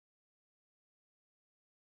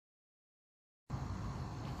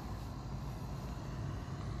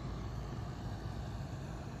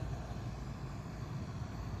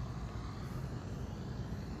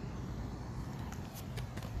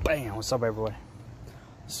Bam! What's up, everybody?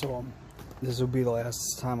 So this will be the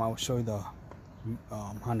last time I will show you the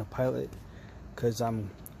Honda Pilot, because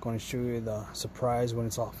I'm going to show you the surprise when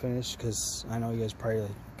it's all finished, because I know you guys probably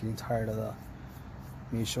getting tired of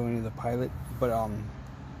me showing you the Pilot, but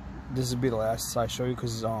this will be the last I show you,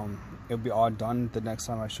 because it'll be all done. The next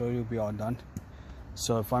time I show you, it'll be all done.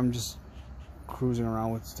 So if I'm just cruising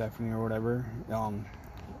around with Stephanie or whatever,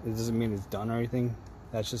 it doesn't mean it's done or anything.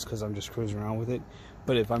 That's just because I'm just cruising around with it.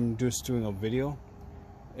 But if I'm just doing a video,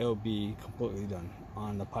 it'll be completely done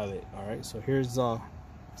on the Pilot. Alright, so here's a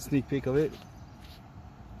sneak peek of it.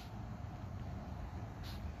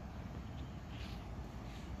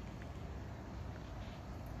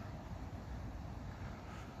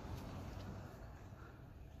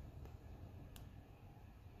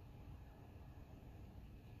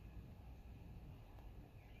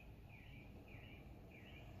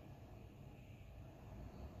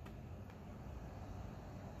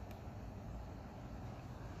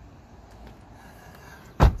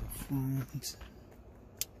 Front.